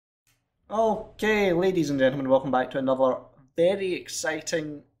Okay, ladies and gentlemen, welcome back to another very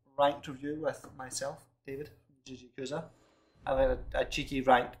exciting ranked review with myself, David, from GG Kuza. I've had a cheeky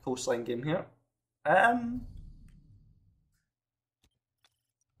ranked Coastline game here.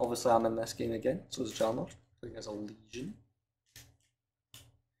 Obviously I'm in this game again, so is Chalmers. I think there's a Legion.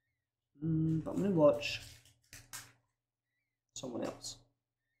 But I'm going to watch someone else.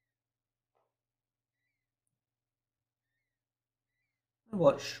 I'm going to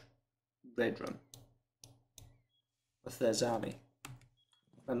watch Red Room with the Azami.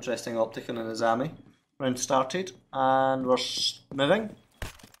 Interesting optic on an Azami. Round started and we're moving.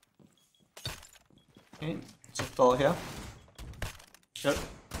 Okay, so thought here. Sure.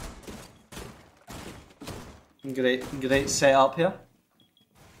 Great setup here.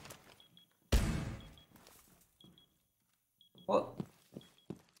 What?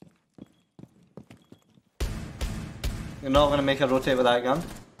 You're not going to make a rotate with that gun?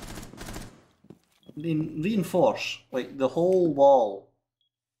 Reinforce, like the whole wall,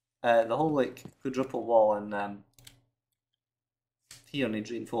 the whole like quadruple wall and here needs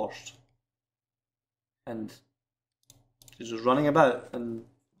reinforced. And he's just running about and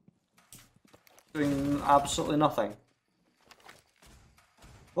doing absolutely nothing.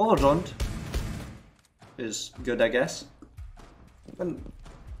 Overdroned is good, I guess. Didn't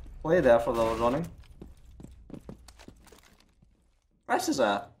play there for the overrunning. This is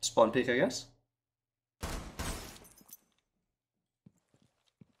a spawn peak, I guess.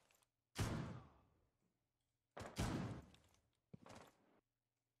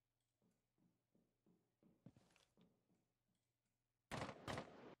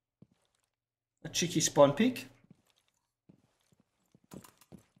 A cheeky spawn peak.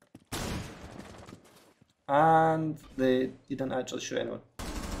 And you didn't actually shoot anyone.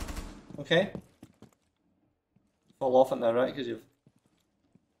 Okay. Fall off it now, right? Because you've...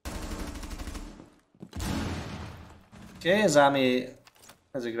 Okay, Azami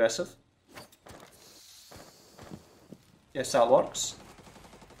is aggressive. Yes, that works.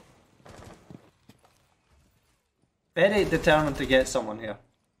 Very determined to get someone here.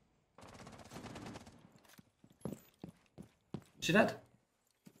 She did.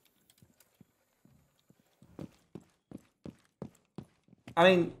 I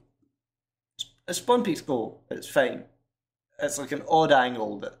mean, a spawn peaks go, it's fine. It's like an odd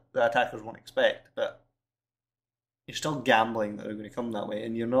angle that the attackers won't expect, but you're still gambling that they're going to come that way,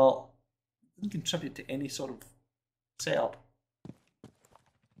 and you're not you can contribute to any sort of setup.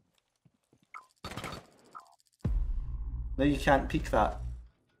 Now you can't peek that.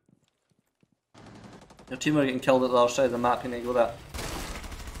 Your team are getting killed at the other side of the map and they go there.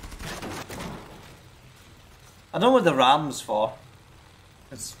 I don't know what the ram's for.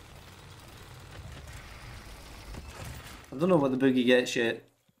 I don't know what the boogie gets yet.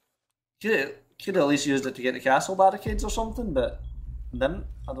 Could at least used it to get the castle barricades or something, but didn't.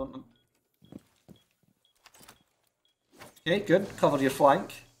 I don't know. Okay, good. Cover your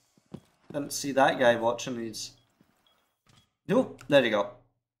flank. Didn't see that guy watching these. No, there you go.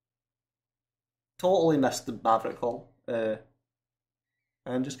 Totally missed the Maverick hole. And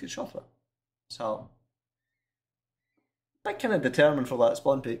just get shot at it. So, a bit kind of determined for that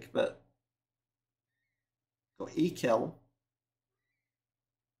spawn peak, but got a kill.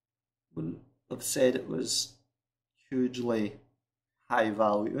 Wouldn't have said it was hugely high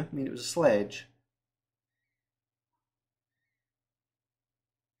value. I mean, it was a sledge.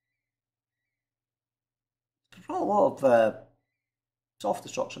 There's probably a lot of soft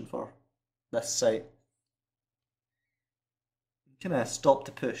destruction for this site. Kind of stop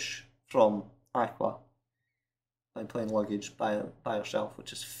the push from Aqua by playing luggage by herself,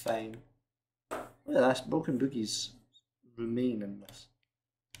 which is fine. Look at this, broken boogies remain in this.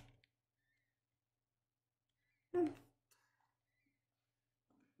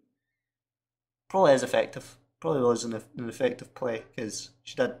 Probably is effective. Probably was an effective play because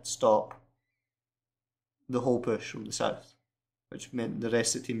she did stop the whole push from the south, which meant the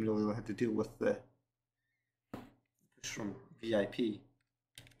rest of the team really had to deal with the push from VIP.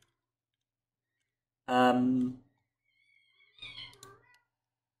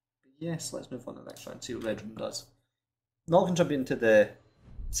 Yes, let's move on to the next round and see what Red Room does. Not contributing to the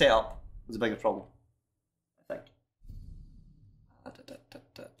setup is a bigger problem, I think.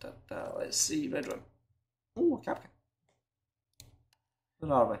 Let's see, Red Room. Oh, a Capcan.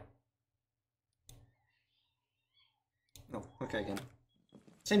 Where are we? No, okay again.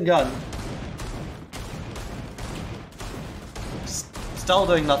 Same gun. Still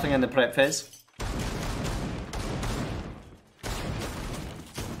doing nothing in the prep phase.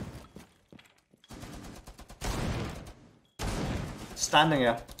 Standing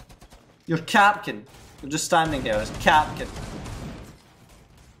here. You're Capkin. You're just standing here as Capkin.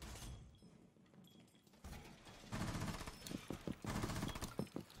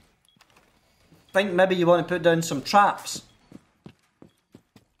 Think maybe you want to put down some traps.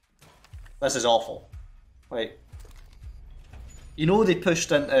 This is awful. Wait. You know they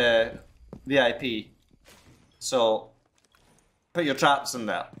pushed into VIP. So put your traps in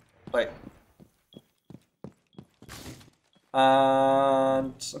there. Wait.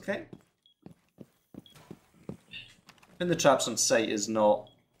 And okay. Putting the traps on site is not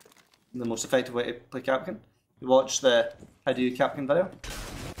the most effective way to play Capkin. You watch the How Do You Capkin video.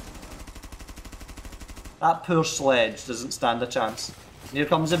 That poor sledge doesn't stand a chance. And here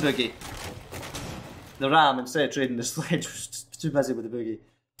comes a boogie. The ram, instead of trading the sledge, was just too busy with the boogie.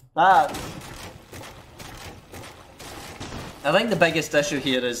 That... I think the biggest issue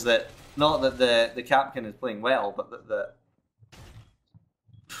here is that, not that the Capkin is playing well, but that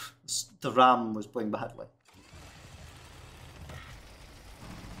the ram was playing badly.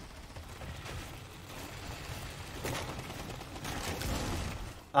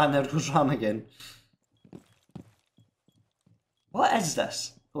 And there goes Ram again. What is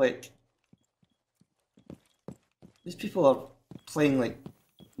this? Like, these people are playing like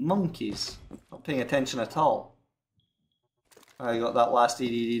monkeys, not paying attention at all. I got that last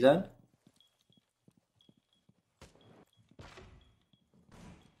EDD down.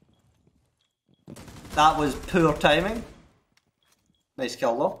 That was poor timing. Nice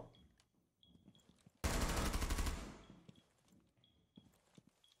kill though.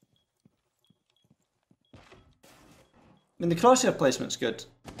 I mean, the crosshair placement's good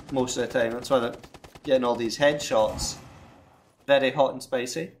most of the time. That's why they're getting all these headshots. Very hot and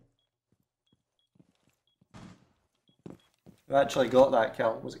spicy. Who actually got that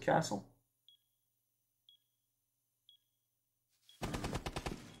kill? Was it Castle?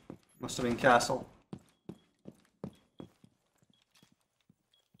 Must have been Castle.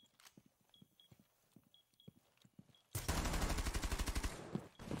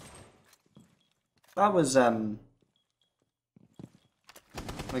 That was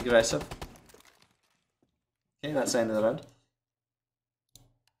aggressive. Okay, that's the end of the round.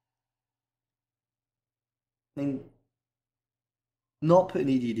 I mean, not putting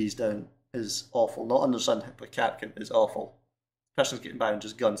EDDs down is awful. Not understanding how to play Capkin is awful. Person's getting by on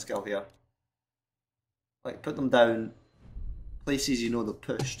just gun skill here. Like, put them down places you know they're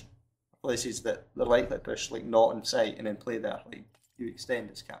pushed. Places that they're likely to push, like not in sight, and then play there. Like, you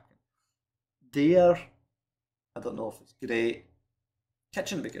extend as Capkin. There, I don't know if it's great.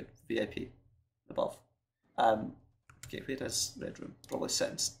 Kitchen would be good, VIP, above. Okay, where is Red Room? Probably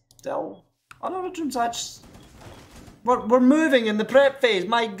sitting still. Oh no, Red Room's actually... We're moving in the prep phase,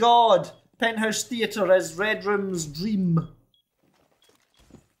 my god! Penthouse Theatre is Red Room's dream.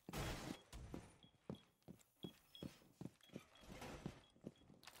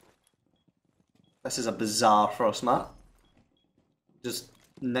 This is a bizarre frost mat. Just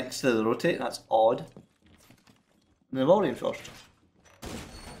next to the rotate, that's odd. And they've all reinforced.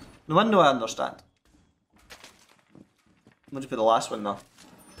 The window I understand. I'll just put the last one now.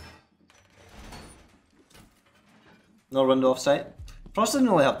 No window off site. Frost doesn't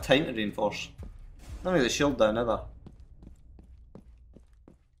really have time to reinforce. Not really the shield down either.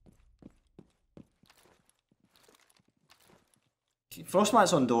 Frost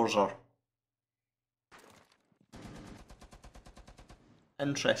mats on doors are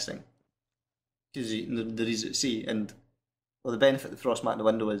interesting. Because they're easy to see, and well, the benefit of the frost mat in the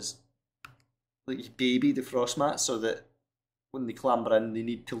window is like you baby the frost mat so that when they clamber in they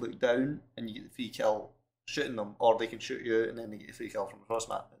need to look down and you get the free kill shooting them, or they can shoot you and then they get a free kill from the frost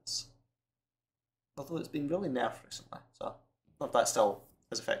mat. Although it's been really nerfed recently, so not that still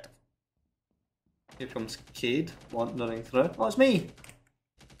as effective. Here comes Cade wandering through. Oh, it's me!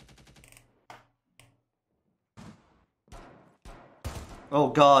 Oh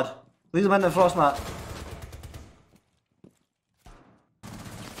god, leave them in the frost mat.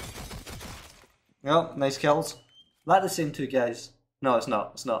 Yep, nice kills. Is that the same two guys? No, it's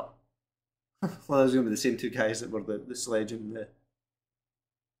not. It's not. Well, those are going to be the same two guys that were the sledge and the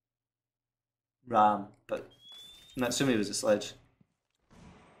ram, but Natsumi was the sledge.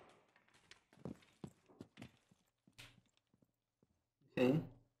 Okay.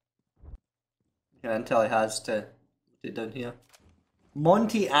 Yeah, intel he has to put it down here.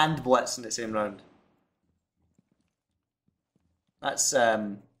 Monty and Blitz in the same round. That's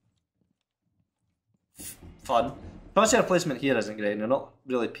fun. Crosshair placement here isn't great, and you're not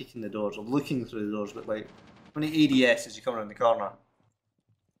really peeking the doors or looking through the doors, but like when it ADS as you come around the corner.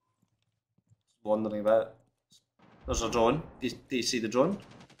 Wandering about. There's a drone. Do you see the drone?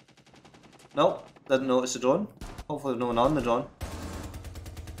 Nope, didn't notice the drone. Hopefully there's no one on the drone.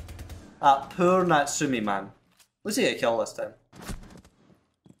 That poor Natsumi, man. Let's see a kill this time.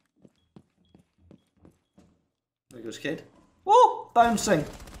 There goes Kid. Whoa! Bouncing!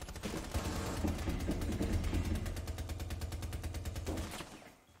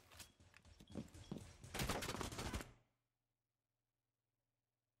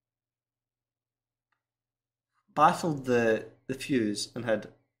 Battled the fuse and had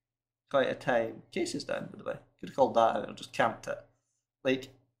quite a time. Case is down, by the way. Could have called that out or just camped it. Like,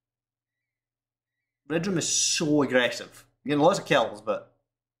 Red Room is so aggressive. You're getting lots of kills, but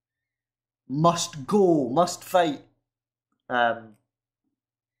must go, must fight. The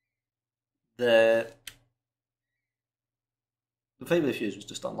fight with the fuse was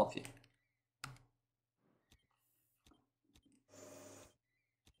just unlucky.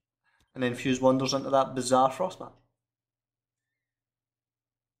 And then Fuse wanders into that bizarre frost map.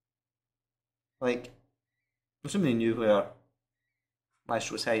 Like, I'm assuming he knew where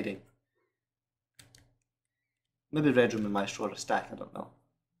Maestro was hiding. Maybe Red Room and Maestro are a stack, I don't know.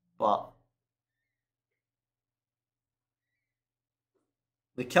 But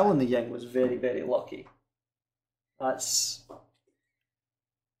the kill on the Ying was very, very lucky. That's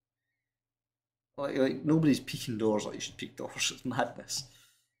like nobody's peeking doors like you should peek doors. It's madness.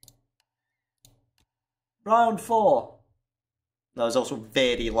 Round 4. That was also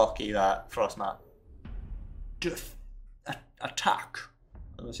very lucky, that frost map. Attack.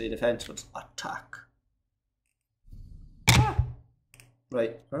 I'm gonna say defense, but attack.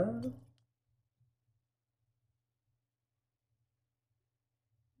 Right.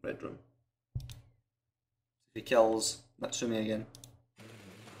 Red Room. He kills Natsumi again.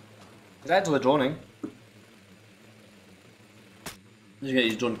 He's actually droning. He's gonna get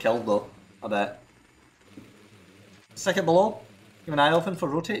his drone killed though, I bet. Stick it below. Keep an eye open for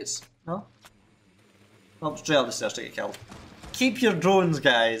rotates. No? Nope, straight up the stairs to get killed. Keep your drones,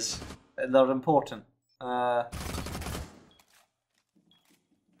 guys. They're important.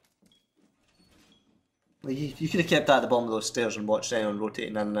 You could have kept that at the bottom of those stairs and watched anyone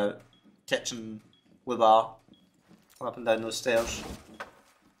rotating in and out. Kitchen with bar. Up and down those stairs.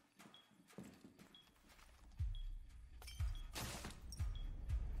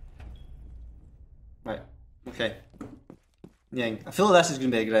 Right, okay. Ying. I feel like this is going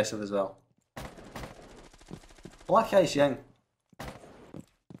to be aggressive as well. Black Ice Ying.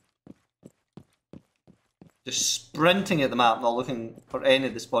 Just sprinting at the map, not looking for any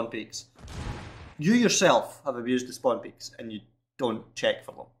of the spawn peaks. You yourself have abused the spawn peaks and you don't check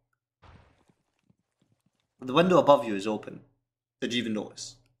for them. The window above you is open. Did you even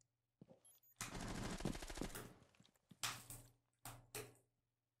notice?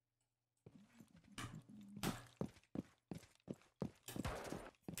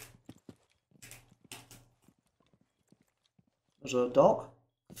 There's a dog.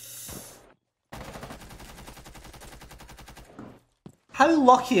 How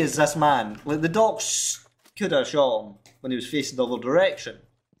lucky is this man? Like, the dog could have shot him when he was facing the other direction.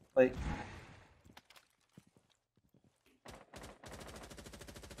 Like,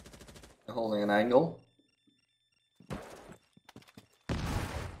 holding an angle.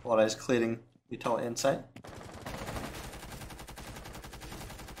 Or is clearing utility inside.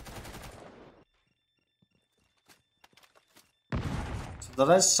 So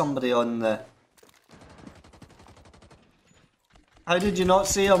there is somebody on the... How did you not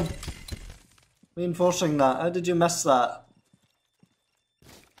see him? Reinforcing that. How did you miss that?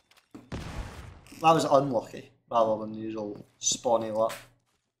 That was unlucky, rather than the usual spawny luck.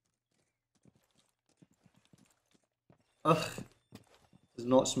 Ugh. It's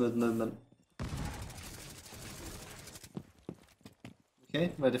not smooth movement.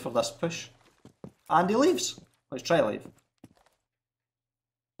 Okay, ready for this push. And he leaves. Let's try leave.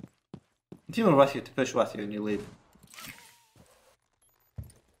 The team are with you to push with you and you leave.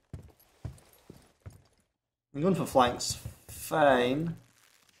 I'm going for flanks. Fine.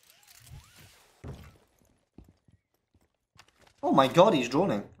 Oh my god, he's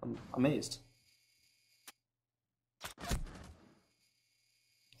droning. I'm amazed.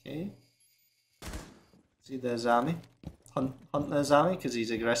 Okay. See the Azami. Hunt the Azami because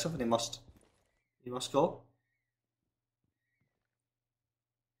he's aggressive and he must go.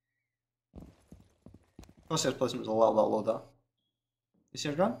 Crosshair's placement was a little bit low there. You see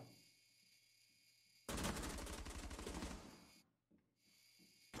your gun?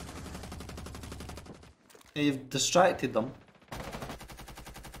 Okay, you've distracted them.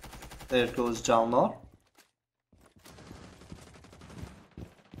 There goes Jalnor.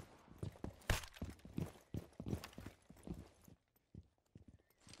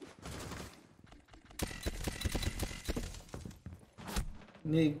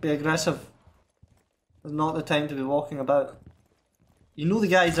 You need to be aggressive. There's not the time to be walking about. You know the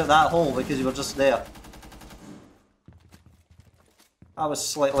guys at that hole because you were just there. That was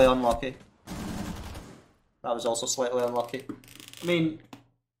slightly unlucky. That was also slightly unlucky. I mean,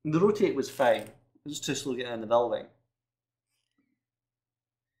 the rotate was fine. It was too slow getting in the building.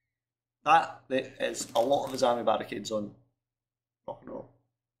 That is a lot of his army barricades on rock and roll.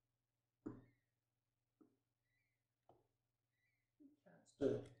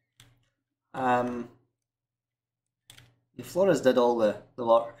 Flores did all the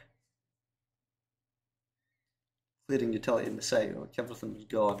work. Clearing utility in the site, like everything was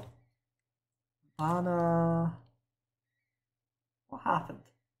gone. Lana. What happened?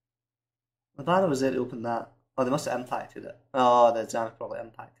 Lana was there to open that. Oh, they must have impacted it. Oh, the exam probably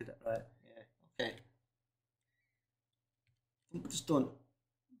impacted it, right? Yeah, okay. Just don't.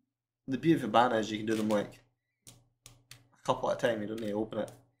 The beauty of Habana is you can do them like a couple at a time, you don't need to open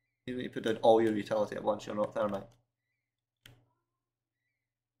it. You don't need to put down all your utility at once, you're not thermite.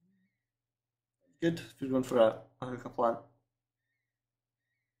 Good if you're going for a hookah plant.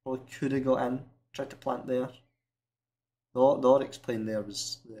 Probably could have got in, tried to plant there. The Oryx plane there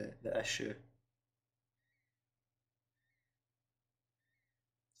was the issue.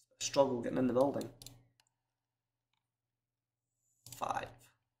 Struggle getting in the building. 5.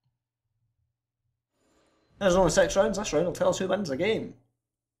 There's only 6 rounds. This round will tell us who wins the game.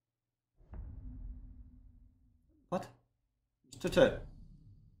 What? It's 2-2. It's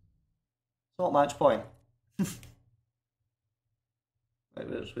not match point. Right,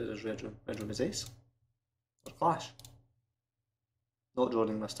 where's Red Room? Red Room is ace. Or clash. Not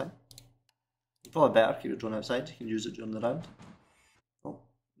droning this time. It's probably better keep your drone outside. You can use it during the round. Oh,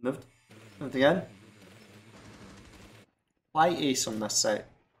 moved. Moved again. Why ace on this site?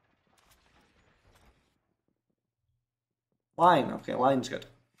 Line, okay, line's good.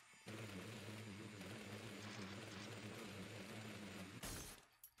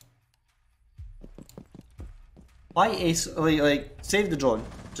 Why ace, like save the drone,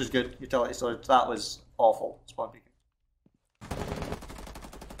 which is good, utility storage, that was awful, spawn peeking.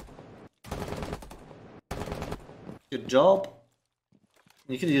 Good job.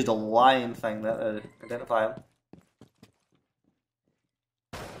 You could have used a lion thing there to identify him.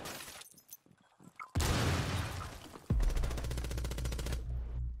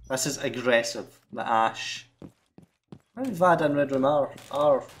 This is aggressive, the Ash. How did Vad and Red Room are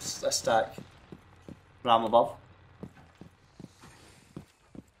a stack? Ram above.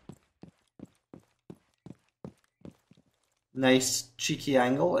 Nice cheeky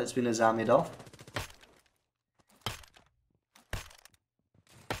angle, it's been examined off.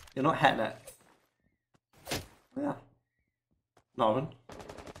 You're not hitting it. Yeah. Norman.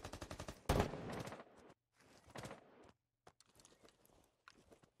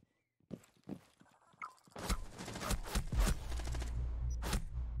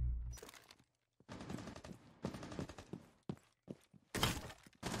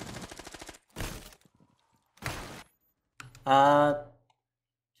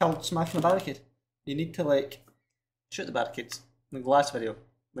 Killed smashing the barricade. You need to like shoot the barricades. In the last video,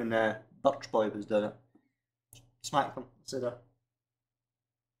 when Birch Boy was doing it, smack them instead of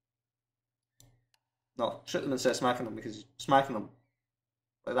no, shoot them instead of smacking them because smacking them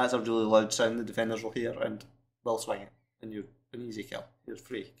like that's a really loud sound. The defenders will hear and they'll swing it, and you're an easy kill. You're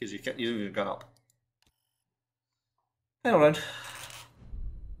free because you don't even gun up. Final round.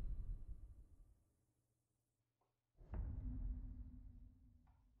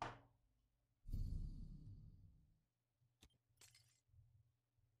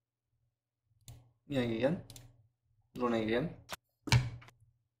 Meowing again. Running again.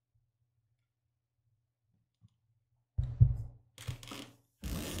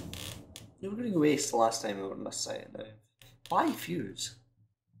 We were going to waste the last time we were on this site. Now. Why fuse?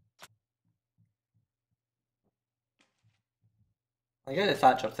 I get the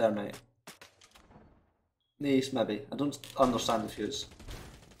Thatcher Thermite. Nice, maybe. I don't understand the fuse.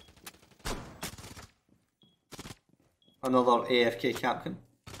 Another AFK Capcan.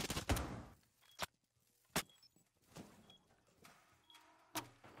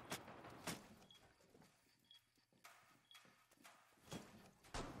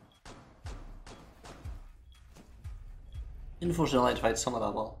 Unfortunately, I tried some of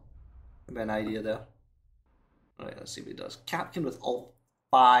that well. Maybe an idea there. Right, let's see what he does. Capcan with all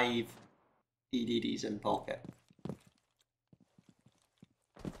 5 EDDs in pocket.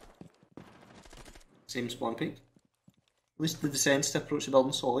 Same spawn peak. At least the descents to approach the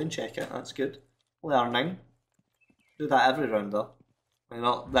building slowly and check it, that's good. Learning. Do that every round though. I mean,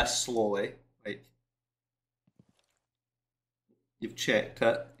 not this slowly. Like, You've checked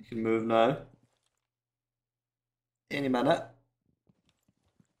it. You can move now. Any minute.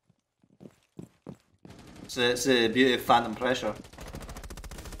 So it's the beauty of phantom pressure.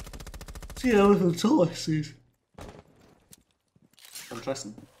 See everything Tully sees.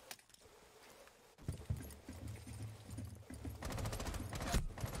 Interesting.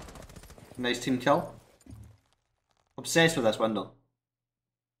 Nice team kill. Obsessed with this window.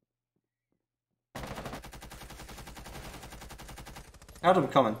 Heard him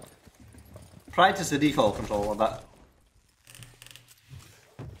coming. Practice the default control a bit.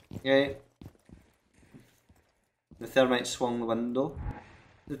 Okay. The thermite swung the window.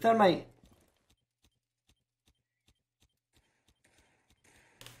 The thermite...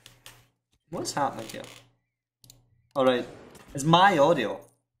 What's happening here? Alright. It's my audio.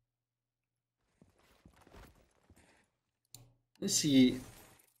 Let's see.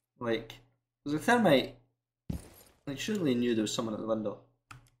 Like, there's a thermite. Like, surely he knew there was someone at the window.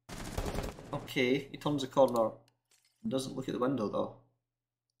 Okay, he turns the corner. Doesn't look at the window though.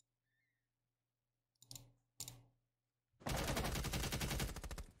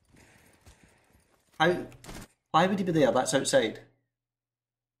 How? Why would he be there? That's outside.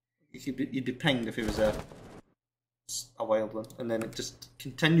 You'd be pinged if he was there. It's a wild one. And then it just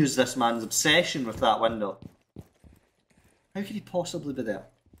continues this man's obsession with that window. How could he possibly be there?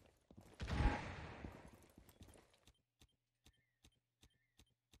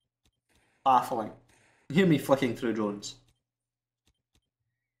 Baffling. You hear me flicking through drones.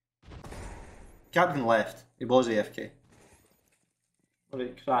 Captain left. He was AFK. Or he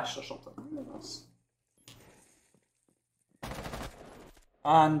crashed or something.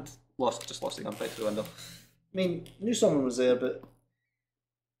 And just lost the gunfight through the window. I mean, knew someone was there, but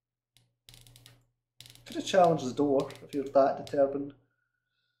could have challenged the door if you're that determined.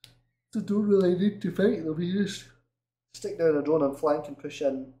 You don't really need to fight them, you just stick down a drone and flank and push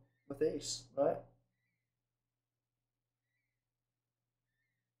in with ace, right?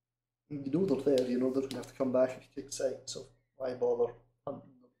 And you know they're there, you know they're going to have to come back if you take sight, so why bother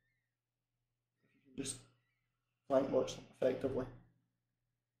hunting them? You can just flank watch them effectively.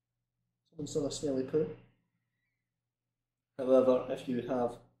 Someone's done a smelly poo. However, if you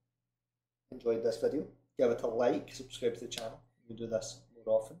have enjoyed this video, give it a like, subscribe to the channel. We do this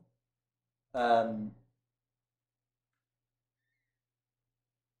more often.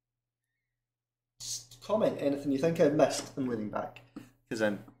 Just comment anything you think I've missed. I'm leaning back because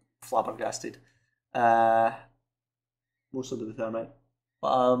I'm flabbergasted. Mostly with the thermite.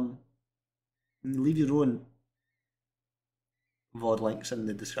 But leave your own VOD links in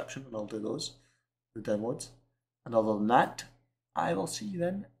the description and I'll do those, the downloads. And other than that, I will see you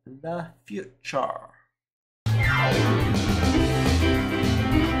in the future.